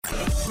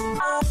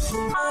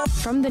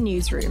From the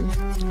newsroom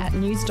at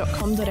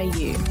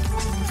news.com.au.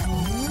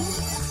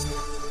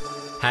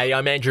 Hey,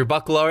 I'm Andrew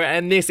Bucklow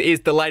and this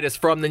is the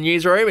latest from the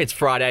newsroom. It's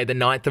Friday the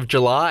 9th of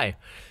July.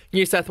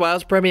 New South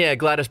Wales Premier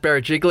Gladys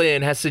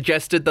Berejiklian has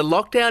suggested the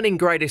lockdown in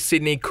Greater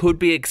Sydney could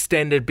be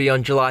extended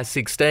beyond July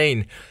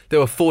 16. There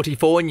were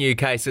 44 new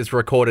cases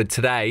recorded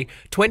today,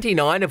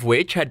 29 of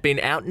which had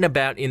been out and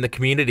about in the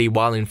community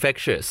while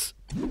infectious.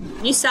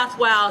 New South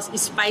Wales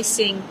is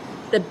facing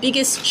the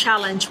biggest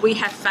challenge we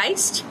have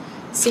faced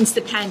since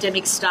the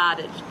pandemic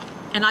started.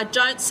 And I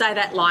don't say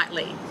that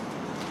lightly.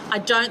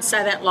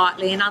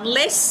 And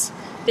unless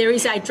there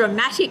is a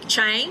dramatic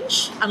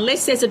change,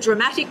 unless there's a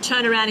dramatic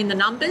turnaround in the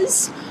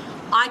numbers,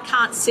 I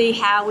can't see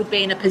how we'd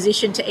be in a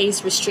position to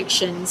ease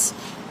restrictions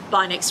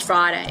by next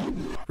Friday.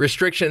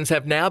 Restrictions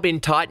have now been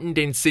tightened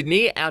in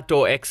Sydney.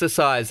 Outdoor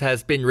exercise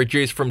has been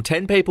reduced from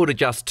 10 people to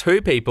just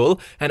 2 people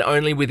and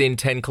only within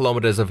 10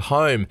 kilometres of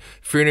home.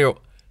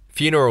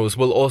 Funerals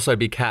will also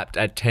be capped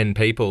at 10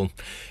 people.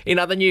 In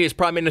other news,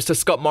 Prime Minister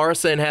Scott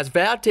Morrison has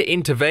vowed to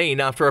intervene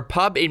after a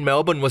pub in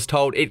Melbourne was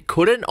told it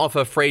couldn't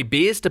offer free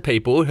beers to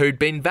people who'd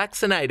been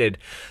vaccinated.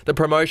 The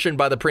promotion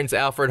by the Prince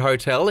Alfred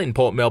Hotel in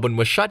Port Melbourne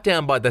was shut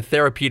down by the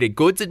Therapeutic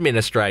Goods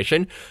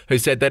Administration, who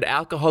said that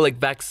alcoholic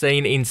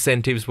vaccine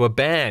incentives were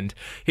banned.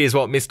 Here's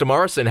what Mr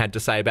Morrison had to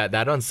say about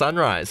that on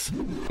Sunrise.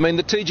 I mean,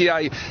 the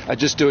TGA are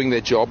just doing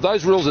their job.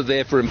 Those rules are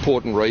there for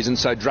important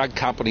reasons, so drug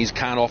companies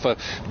can't offer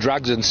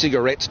drugs and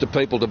cigarettes to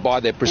people to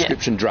buy their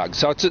prescription drugs.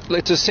 So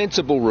it's a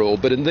sensible rule,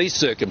 but in these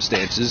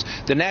circumstances,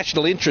 the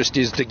national interest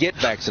is to get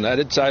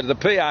vaccinated. So to the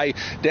PA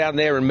down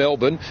there in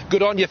Melbourne,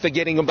 good on you for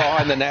getting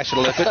behind the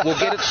national effort. We'll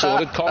get it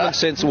sorted. Common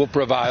sense will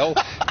prevail.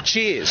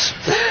 Cheers.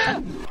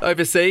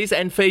 Overseas,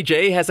 and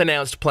Fiji has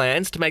announced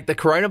plans to make the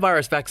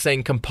coronavirus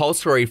vaccine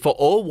compulsory for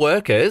all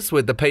workers,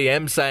 with the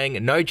PM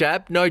saying no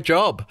jab, no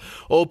job.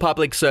 All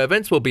public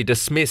servants will be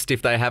dismissed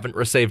if they haven't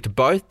received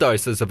both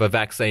doses of a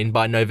vaccine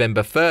by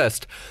November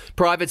 1st.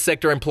 Private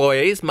sector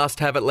employees must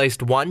have at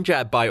least one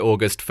jab by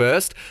August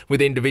 1st,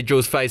 with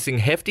individuals facing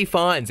hefty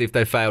fines if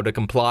they fail to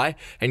comply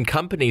and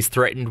companies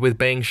threatened with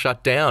being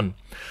shut down.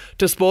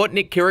 To sport,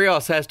 Nick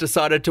Kyrgios has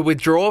decided to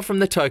withdraw from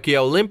the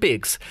Tokyo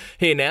Olympics.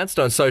 He announced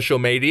on social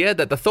media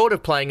that the thought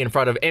of playing in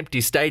front of empty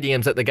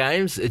stadiums at the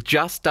Games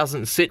just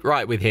doesn't sit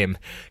right with him.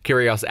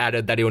 Kyrgios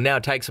added that he'll now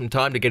take some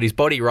time to get his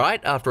body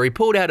right after he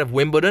pulled out of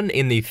Wimbledon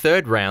in the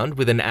 3rd round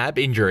with an ab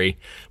injury.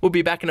 We'll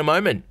be back in a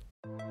moment.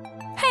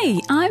 Hey,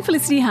 I'm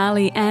Felicity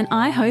Harley and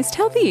I host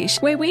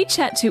Healthyish, where we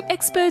chat to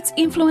experts,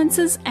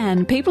 influencers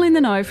and people in the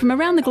know from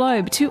around the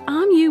globe to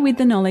arm you with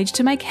the knowledge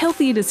to make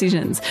healthier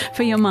decisions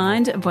for your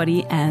mind,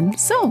 body and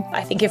soul.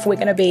 I think if we're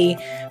going to be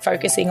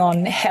focusing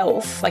on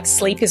health, like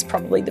sleep is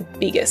probably the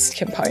biggest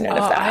component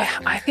of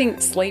that. I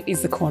think sleep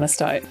is the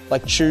cornerstone.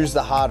 Like choose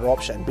the harder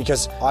option,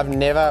 because I've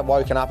never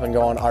woken up and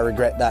gone, I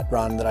regret that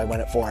run that I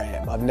went at 4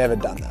 a.m. I've never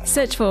done that.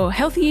 Search for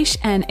Healthyish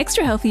and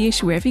Extra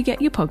Healthyish wherever you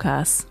get your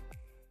podcasts.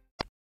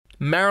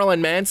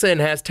 Marilyn Manson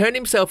has turned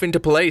himself into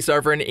police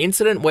over an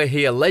incident where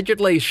he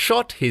allegedly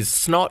shot his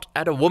snot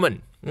at a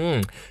woman.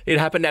 It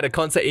happened at a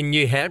concert in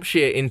New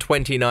Hampshire in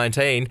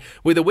 2019,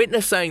 with a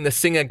witness saying the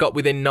singer got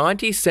within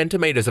 90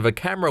 centimetres of a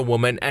camera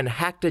woman and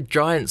hacked a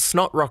giant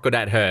snot rocket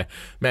at her.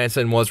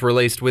 Manson was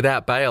released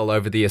without bail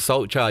over the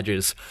assault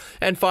charges.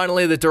 And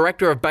finally, the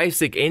director of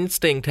Basic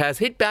Instinct has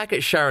hit back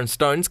at Sharon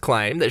Stone's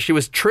claim that she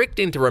was tricked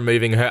into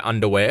removing her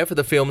underwear for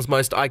the film's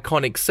most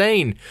iconic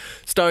scene.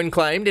 Stone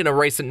claimed in a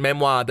recent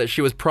memoir that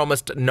she was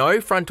promised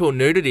no frontal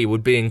nudity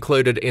would be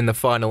included in the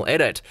final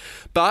edit.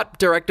 But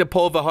director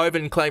Paul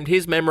Verhoeven claimed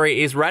his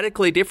memory is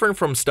radically different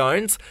from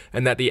Stone's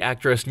and that the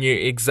actress knew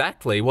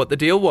exactly what the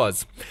deal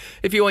was.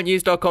 If you want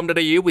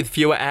news.com.au with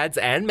fewer ads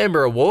and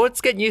member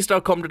awards, get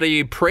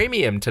news.com.au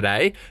premium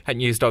today at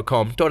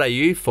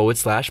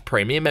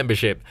news.com.au/premium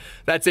membership.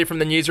 That's it from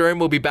the newsroom.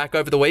 We'll be back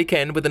over the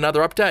weekend with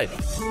another update.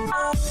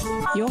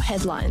 Your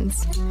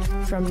headlines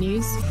from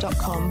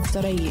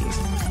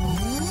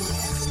news.com.au.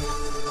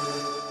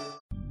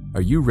 Are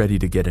you ready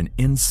to get an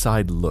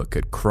inside look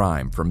at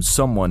crime from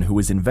someone who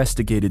has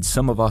investigated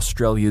some of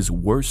Australia's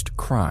worst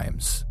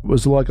crimes? It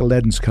was like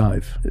Aladdin's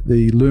Cave.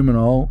 The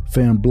luminol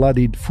found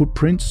bloodied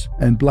footprints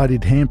and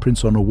bloodied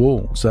handprints on a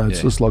wall, so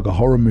it's just like a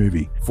horror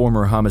movie.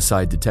 Former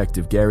homicide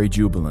detective Gary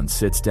Jubilant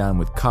sits down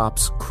with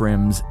cops,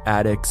 crims,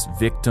 addicts,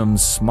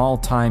 victims,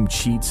 small-time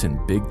cheats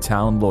and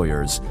big-town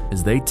lawyers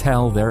as they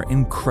tell their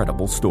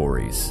incredible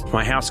stories.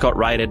 My house got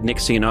raided,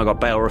 next thing you know I got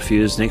bail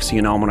refused, next thing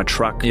you know I'm on a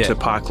truck to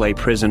Parklea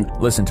Prison.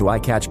 Listen to I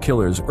Catch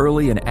Killers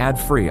early and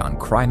ad-free on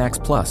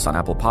Crimex Plus on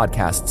Apple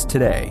Podcasts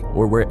today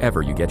or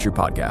wherever you get your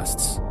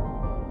podcasts.